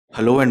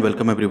Hello and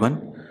welcome everyone.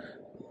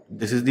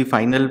 This is the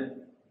final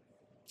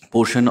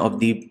portion of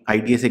the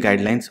IDSA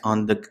guidelines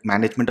on the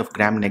management of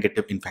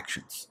gram-negative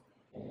infections.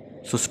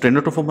 So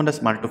Stenotrophomonas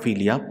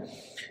maltophilia,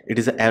 it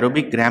is an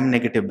aerobic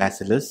gram-negative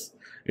bacillus.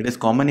 It is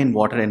common in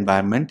water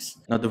environments.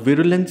 Now the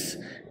virulence,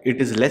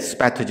 it is less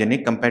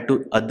pathogenic compared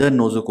to other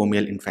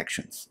nosocomial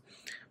infections.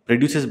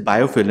 Produces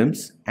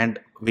biofilms and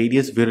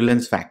various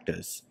virulence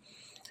factors.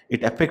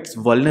 It affects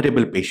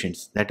vulnerable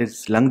patients, that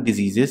is lung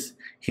diseases,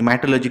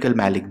 hematological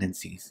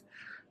malignancies.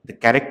 The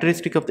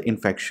characteristic of the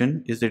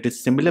infection is that it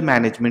is similar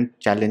management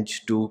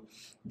challenge to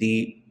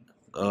the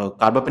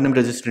carbapenem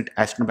resistant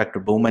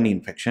Acinetobacter baumannii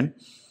infection.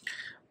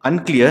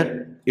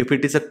 Unclear if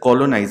it is a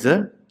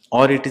colonizer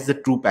or it is a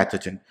true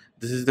pathogen.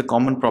 This is the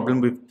common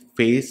problem we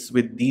face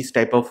with these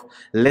type of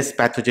less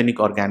pathogenic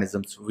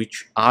organisms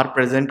which are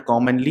present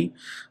commonly,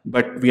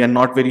 but we are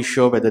not very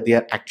sure whether they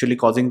are actually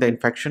causing the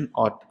infection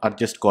or are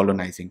just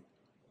colonizing.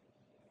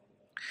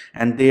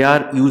 And they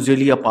are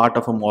usually a part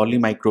of a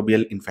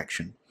polymicrobial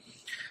infection.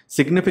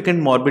 Significant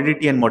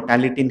morbidity and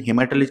mortality in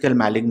hematological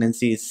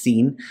malignancy is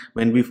seen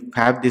when we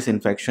have this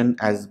infection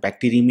as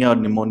bacteremia or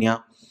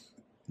pneumonia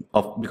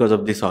because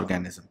of this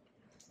organism.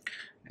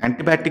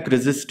 Antibiotic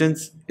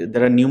resistance,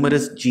 there are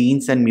numerous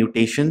genes and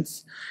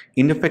mutations.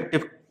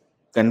 Ineffective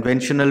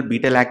conventional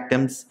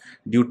beta-lactams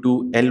due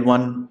to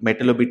L1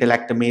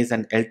 metallobeta-lactamase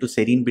and L2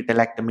 serine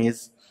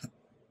beta-lactamase.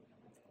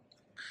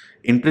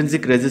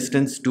 Intrinsic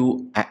resistance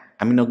to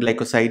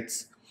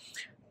aminoglycosides.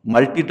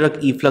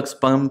 Multi-drug efflux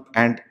pump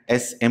and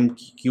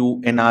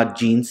SMQNR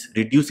genes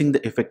reducing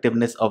the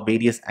effectiveness of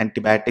various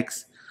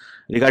antibiotics.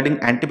 Regarding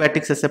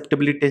antibiotic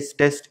susceptibility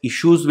test,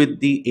 issues with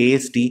the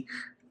AST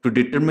to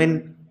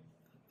determine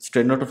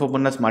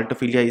Stenotrophomonas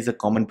maltophilia is a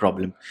common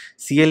problem.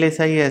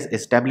 CLSI has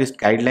established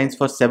guidelines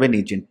for 7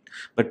 agents,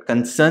 but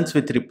concerns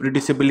with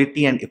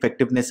reproducibility and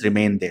effectiveness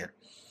remain there.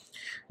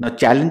 Now,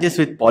 challenges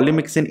with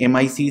polymyxin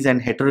MICs and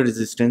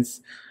heteroresistance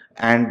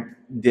and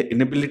the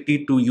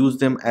inability to use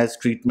them as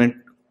treatment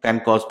can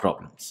cause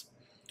problems.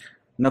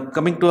 Now,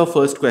 coming to our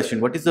first question,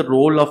 what is the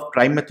role of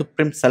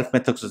trimethoprim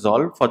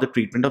sulfamethoxazole for the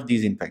treatment of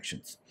these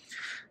infections?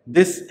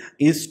 This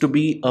is to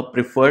be a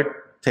preferred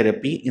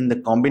therapy in the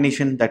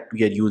combination that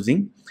we are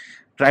using.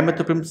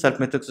 Trimethoprim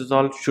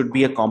sulfamethoxazole should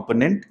be a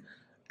component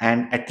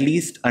and at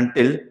least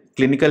until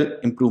clinical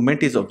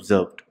improvement is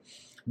observed.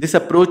 This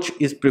approach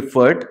is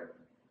preferred.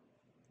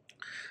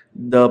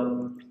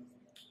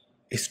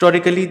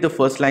 Historically, the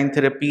first line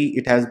therapy,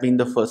 it has been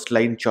the first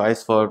line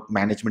choice for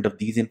management of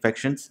these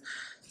infections.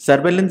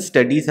 Surveillance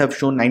studies have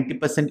shown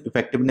 90%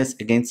 effectiveness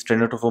against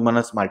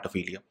Stenotrophomonas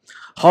maltophilia.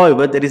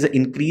 However, there is an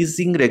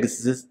increasing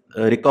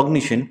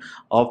recognition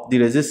of the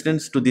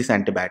resistance to this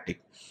antibiotic.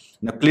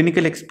 Now,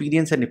 clinical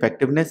experience and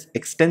effectiveness,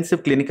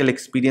 extensive clinical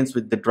experience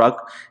with the drug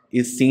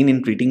is seen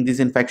in treating these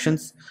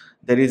infections.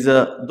 There is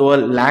though a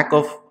lack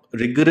of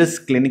rigorous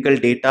clinical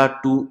data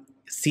to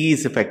see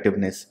its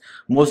effectiveness.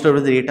 Most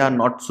of the data are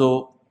not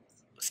so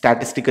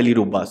statistically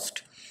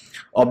robust.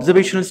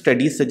 Observational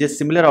studies suggest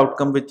similar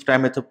outcome with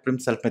trimethoprim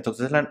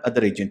sulfamethoxazole and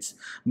other agents,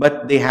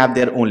 but they have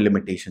their own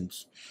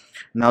limitations.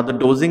 Now, the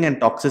dosing and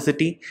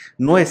toxicity,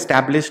 no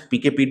established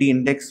PK/PD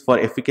index for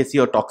efficacy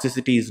or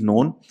toxicity is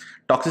known.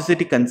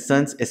 Toxicity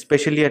concerns,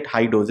 especially at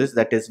high doses,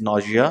 that is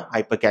nausea,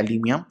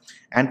 hyperkalemia,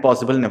 and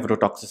possible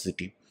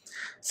nephrotoxicity.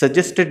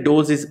 Suggested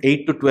dose is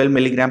 8 to 12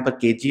 mg per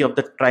kg of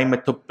the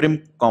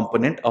trimethoprim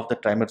component of the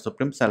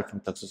trimethoprim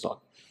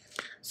sulfamethoxazole.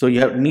 So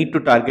you need to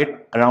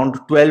target around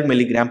 12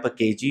 mg per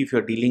kg if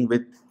you're dealing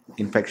with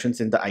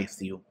infections in the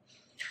ICU.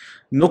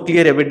 No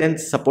clear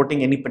evidence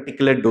supporting any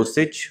particular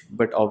dosage,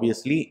 but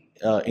obviously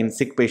in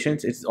sick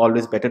patients, it's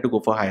always better to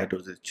go for higher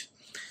dosage.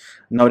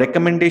 Now,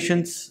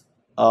 recommendations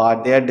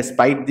are there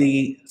despite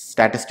the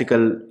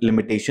statistical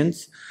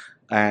limitations,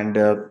 and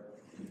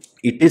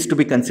it is to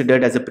be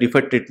considered as a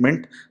preferred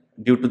treatment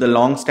due to the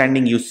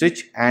long-standing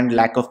usage and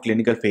lack of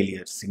clinical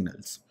failure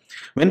signals.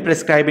 When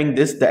prescribing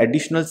this, the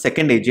additional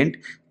second agent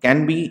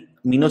can be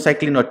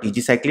minocycline or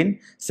tigecycline,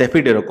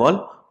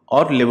 cefiderocol,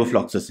 or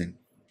levofloxacin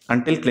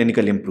until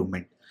clinical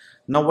improvement.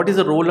 Now, what is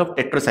the role of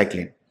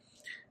tetracycline?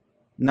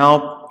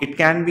 Now, it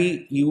can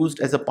be used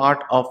as a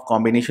part of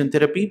combination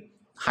therapy.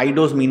 High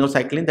dose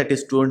minocycline, that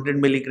is 200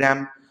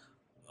 mg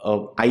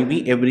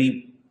IV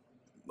every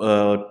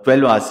 12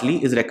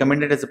 hoursly, is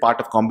recommended as a part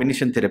of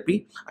combination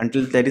therapy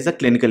until there is a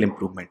clinical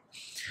improvement.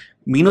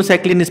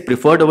 Minocycline is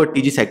preferred over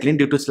tigecycline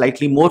due to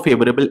slightly more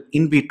favorable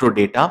in vitro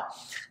data,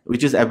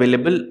 which is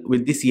available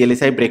with the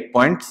CLSI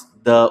breakpoints,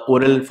 the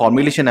oral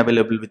formulation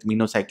available with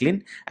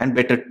minocycline, and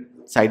better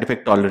side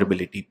effect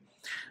tolerability.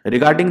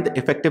 Regarding the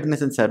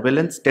effectiveness and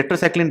surveillance,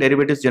 tetracycline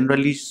derivatives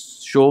generally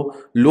show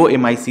low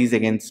MICs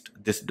against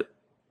this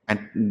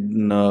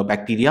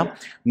bacteria.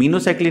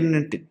 Minocycline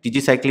and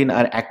tigecycline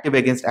are active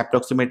against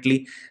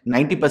approximately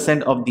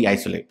 90% of the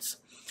isolates.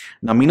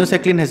 Now,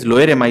 minocycline has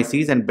lower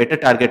MICs and better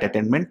target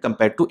attainment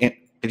compared to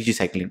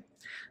tigecycline.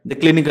 The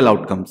clinical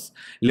outcomes.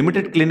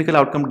 Limited clinical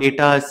outcome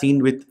data are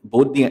seen with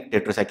both the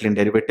tetracycline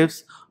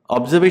derivatives.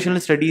 Observational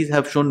studies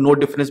have shown no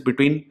difference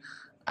between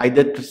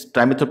either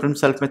trimethoprim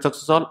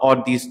sulfamethoxazole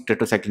or these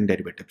tetracycline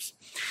derivatives.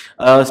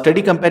 A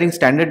study comparing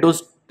standard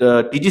dose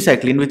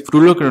tigecycline with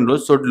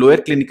fluoroquinolones showed lower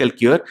clinical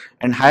cure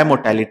and higher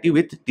mortality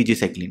with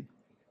tigecycline.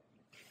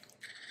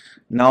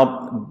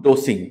 Now,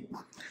 dosing.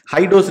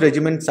 High dose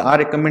regimens are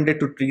recommended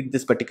to treat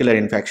this particular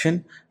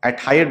infection. At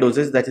higher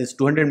doses, that is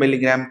 200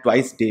 milligram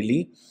twice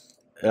daily,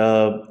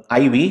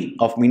 IV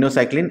of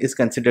minocycline is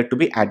considered to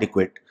be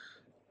adequate.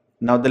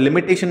 Now, the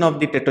limitation of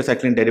the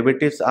tetracycline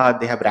derivatives are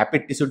they have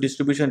rapid tissue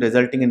distribution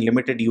resulting in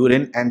limited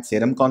urine and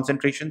serum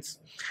concentrations,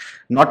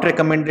 not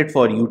recommended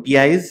for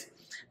UTIs,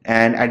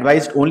 and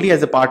advised only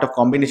as a part of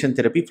combination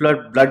therapy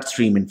for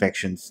bloodstream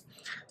infections.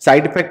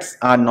 Side effects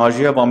are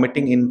nausea,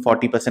 vomiting in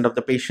 40% of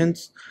the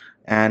patients.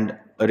 And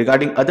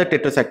regarding other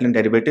tetracycline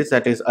derivatives,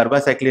 that is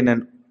ervacycline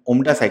and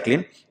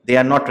omdacycline, they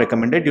are not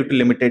recommended due to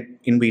limited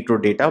in vitro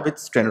data with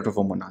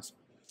Stenotrophomonas.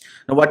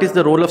 Now, what is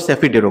the role of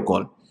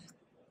cefiderocol?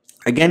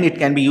 Again, it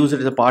can be used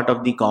as a part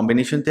of the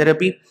combination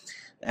therapy.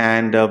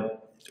 And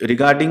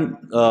regarding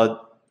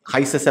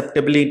high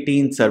susceptibility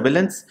in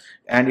surveillance,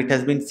 and it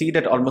has been seen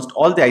that almost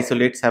all the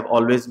isolates have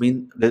always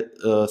been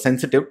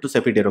sensitive to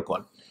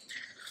cefiderocol.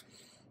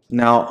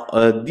 Now,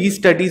 these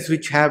studies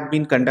which have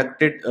been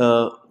conducted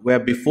were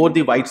before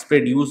the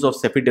widespread use of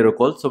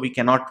cefiderocol, so we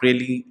cannot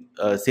really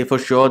say for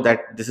sure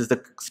that this is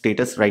the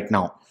status right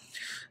now.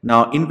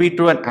 Now, in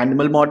vitro and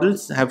animal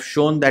models have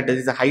shown that there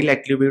is a high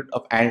likelihood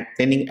of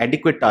attaining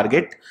adequate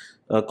target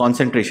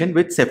concentration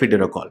with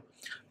cefiderocol.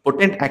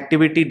 Potent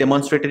activity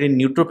demonstrated in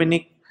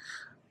neutropenic,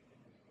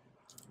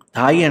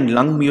 thigh and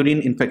lung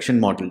murine infection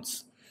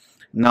models.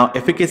 Now,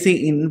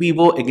 efficacy in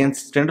vivo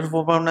against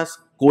Stenotrophomonas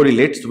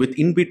correlates with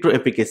in vitro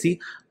efficacy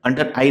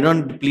under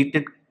iron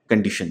depleted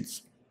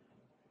conditions.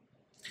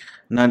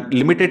 Now,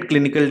 limited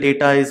clinical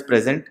data is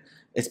present,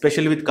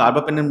 especially with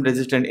carbapenem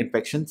resistant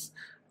infections,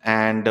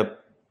 and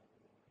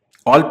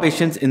all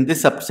patients in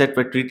this subset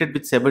were treated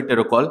with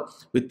cefiderocol,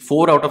 with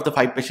 4 out of the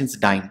 5 patients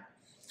dying.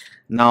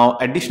 Now,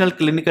 additional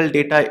clinical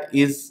data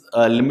is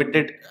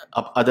limited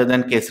other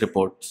than case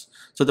reports.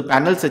 So the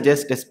panel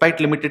suggests, despite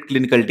limited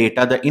clinical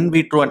data, the in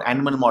vitro and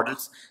animal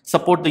models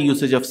support the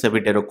usage of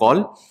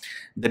cefiderocol.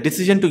 The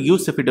decision to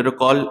use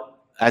cefiderocol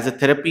as a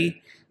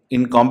therapy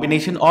in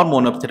combination or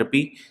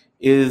monotherapy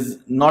is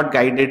not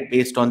guided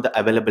based on the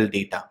available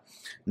data.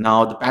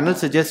 Now, the panel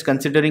suggests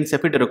considering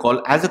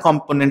cefiderocol as a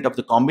component of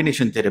the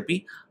combination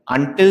therapy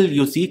until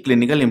you see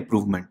clinical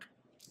improvement.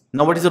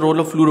 Now, what is the role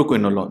of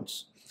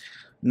fluoroquinolones?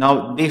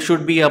 Now, they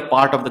should be a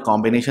part of the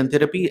combination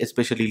therapy,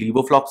 especially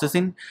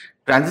levofloxacin.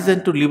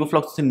 Transition to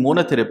levofloxacin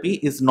monotherapy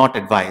is not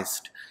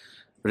advised.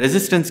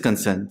 Resistance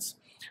concerns.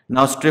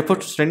 Now,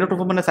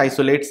 Stenotrophomonas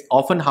isolates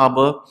often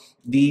harbor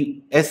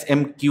the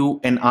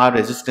SMQNR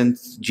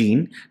resistance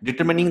gene,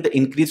 determining the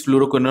increased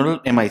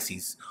fluoroquinolone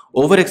MICs.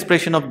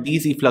 Overexpression of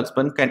these efflux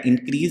can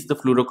increase the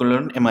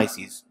fluoroquinolone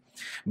MICs.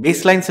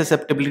 Baseline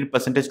susceptibility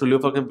percentage to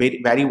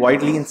levofloxacin vary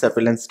widely in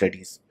surveillance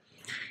studies.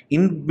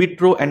 In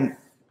vitro and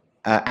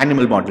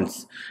animal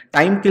models.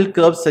 Time kill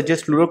curves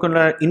suggest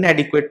fluoroquinolones are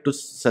inadequate to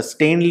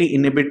sustainably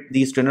inhibit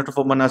the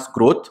Stenotrophomonas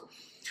growth.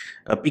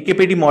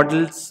 PKPD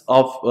models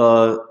of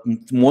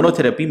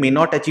monotherapy may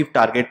not achieve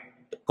target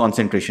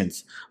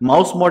concentrations.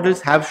 Mouse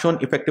models have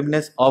shown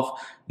effectiveness of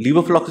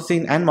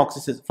levofloxacin and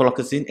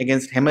moxifloxacin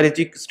against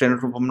hemorrhagic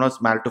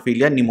Stenotrophomonas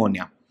maltophilia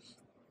pneumonia.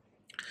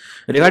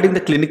 Regarding the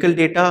clinical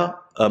data,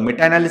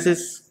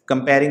 meta-analysis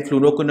comparing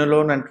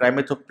fluoroquinolone and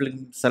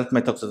trimethoprim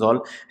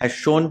sulfamethoxazole has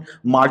shown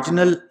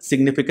marginal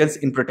significance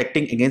in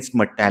protecting against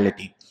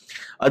mortality.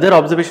 Other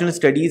observational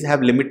studies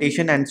have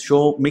limitation and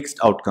show mixed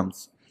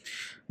outcomes.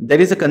 There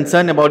is a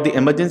concern about the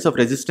emergence of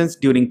resistance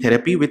during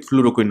therapy with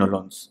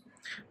fluoroquinolones.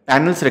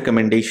 Panel's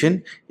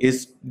recommendation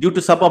is due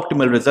to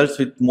suboptimal results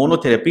with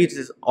monotherapy, it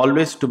is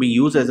always to be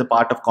used as a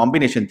part of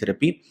combination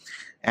therapy,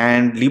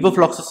 and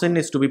levofloxacin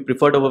is to be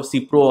preferred over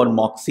Cipro or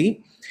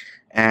Moxi,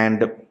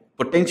 and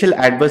potential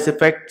adverse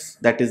effects,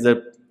 that is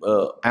the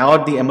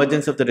or the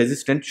emergence of the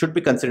resistance, should be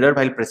considered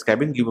while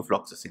prescribing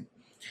levofloxacin.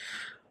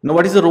 Now,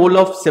 what is the role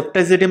of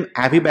ceftazidime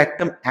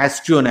avibactam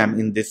aztreonam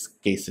in these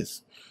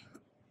cases?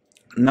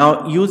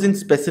 Now, use in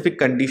specific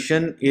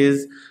condition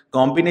is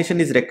combination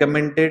is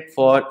recommended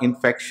for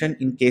infection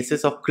in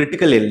cases of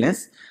critical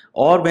illness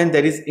or when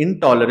there is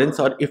intolerance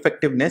or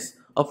effectiveness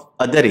of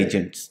other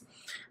agents.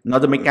 Now,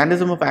 the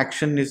mechanism of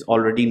action is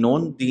already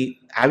known. The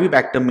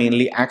avibactam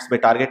mainly acts by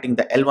targeting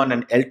the L1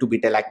 and L2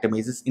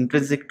 beta-lactamases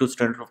intrinsic to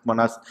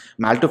Stenotrophomonas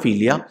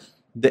maltophilia.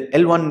 The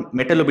L1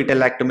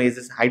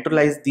 metallo-beta-lactamases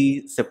hydrolyze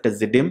the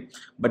ceftazidime,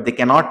 but they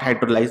cannot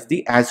hydrolyze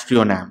the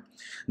aztreonam.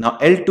 Now,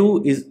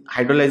 L2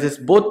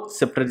 hydrolyzes both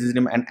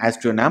ceftazidime and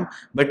aztreonam,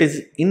 but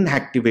is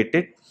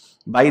inactivated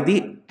by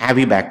the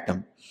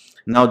avibactam.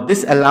 Now,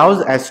 this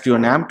allows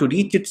aztreonam to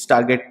reach its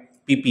target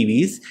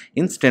PPVs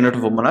in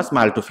Stenotrophomonas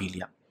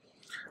maltophilia.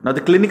 Now,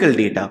 the clinical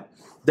data.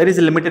 There is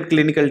a limited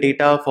clinical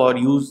data for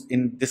use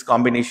in this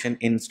combination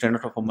in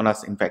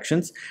Stenotrophomonas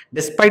infections.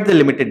 Despite the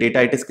limited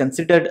data, it is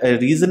considered a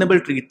reasonable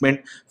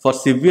treatment for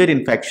severe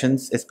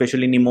infections,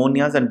 especially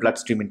pneumonias and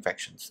bloodstream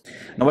infections.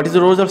 Now, what is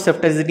the role of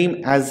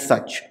ceftazidime as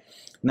such?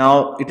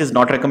 Now, it is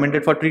not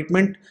recommended for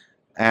treatment,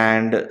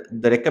 and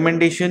the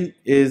recommendation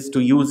is to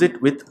use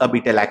it with a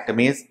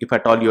beta-lactamase if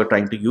at all you are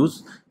trying to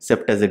use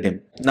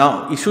ceftazidime.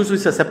 Now, issues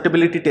with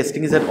susceptibility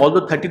testing is that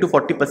although 30 to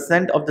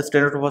 40% of the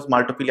Stenotrophomonas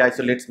maltophilia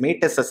isolates may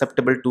test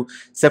susceptible to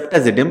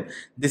ceftazidime,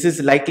 this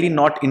is likely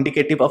not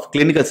indicative of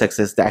clinical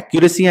success. The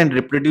accuracy and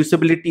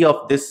reproducibility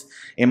of this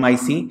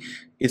MIC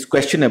is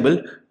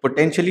questionable,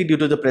 potentially due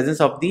to the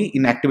presence of the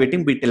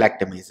inactivating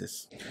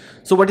beta-lactamases.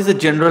 So what is the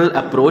general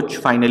approach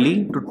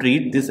finally to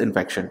treat this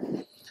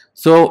infection?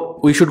 So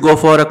we should go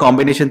for a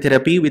combination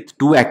therapy with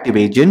 2 active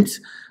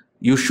agents.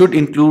 You should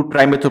include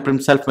trimethoprim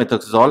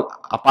sulfamethoxazole.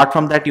 Apart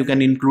from that, you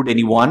can include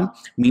any one: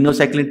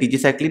 minocycline,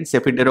 tigecycline,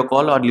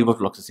 cefiderocol, or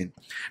levofloxacin.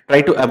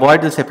 Try to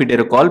avoid the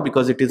cefiderocol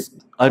because it is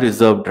a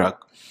reserve drug.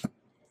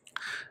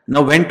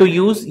 Now, when to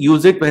use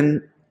it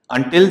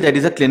until there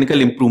is a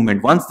clinical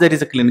improvement. Once there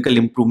is a clinical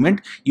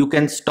improvement, you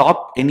can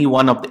stop any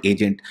one of the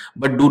agent,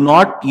 but do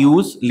not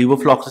use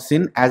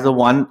levofloxacin as a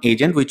one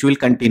agent which will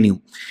continue.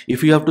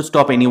 If you have to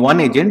stop any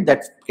one agent,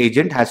 that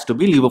agent has to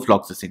be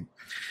levofloxacin.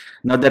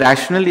 Now, the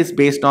rationale is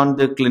based on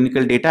the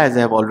clinical data as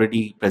I have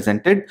already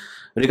presented.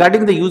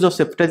 Regarding the use of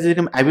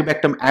ceftazidime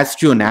avibactam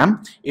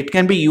aztreonam, it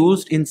can be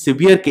used in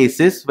severe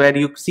cases where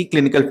you see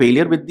clinical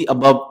failure with the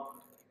above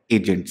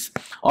agents,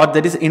 or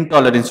there is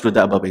intolerance to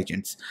the above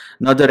agents.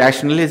 Now, the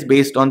rationale is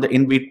based on the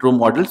in vitro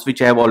models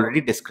which I have already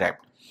described.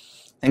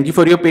 Thank you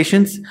for your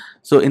patience.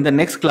 So in the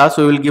next class,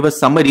 we will give a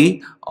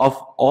summary of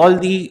all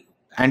the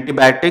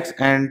antibiotics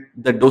and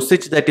the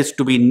dosage that is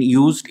to be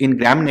used in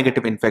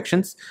gram-negative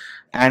infections,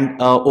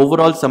 and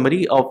overall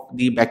summary of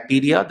the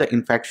bacteria, the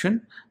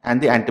infection,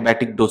 and the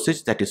antibiotic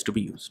dosage that is to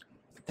be used.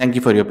 Thank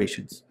you for your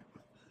patience.